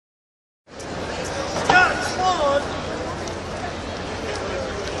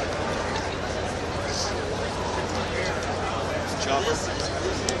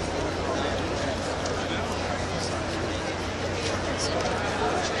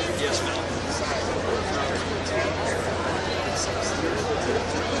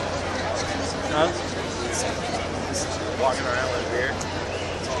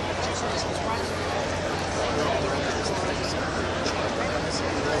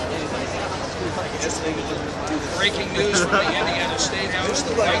Breaking news from the Indiana State House: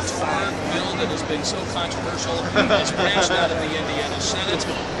 the right to work bill that has been so controversial has branched out of the Indiana Senate,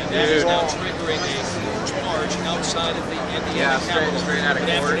 and that is now triggering a huge march outside of the Indiana Capitol. Good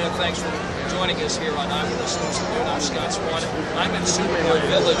afternoon. Thanks for joining us here on Eyewitness News at noon. I'm Scott Swan. I'm in Super Bowl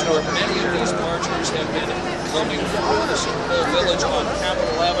Village, where many of these marchers have been coming through the Super Bowl Village on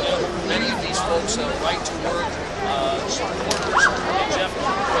Capitol Avenue. Many of these folks are right to work supporters. Jeff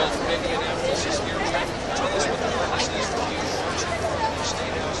Febuary from Indianapolis is here. Jeff, tell us what the purpose is for you marching from the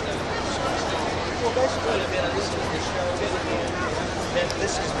State House now. Well, basically, this is the show that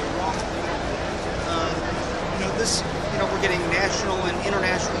this is the wrong thing. We're getting national and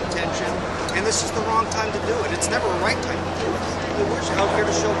international attention, and this is the wrong time to do it. It's never a right time to do it. We're out here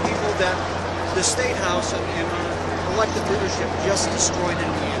to show people that the State House and elected leadership just destroyed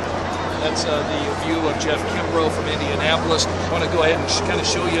Indiana. That's the view of Jeff Kimbrough from Indianapolis. I want to go ahead and kind of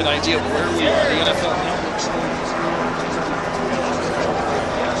show you an idea of where we are. The NFL Network Studios.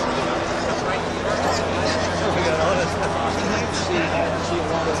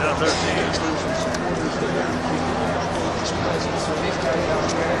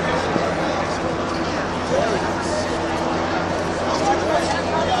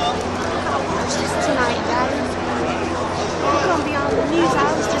 Tonight, guys. I'm gonna be on the news.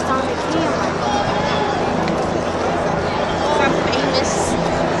 I was just on the camera. I'm famous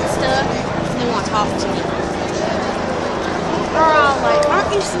and stuff. And they want to talk to me. They're all like, "Aren't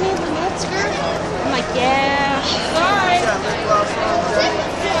you Samantha Metzger?" I'm like, "Yeah." Sorry.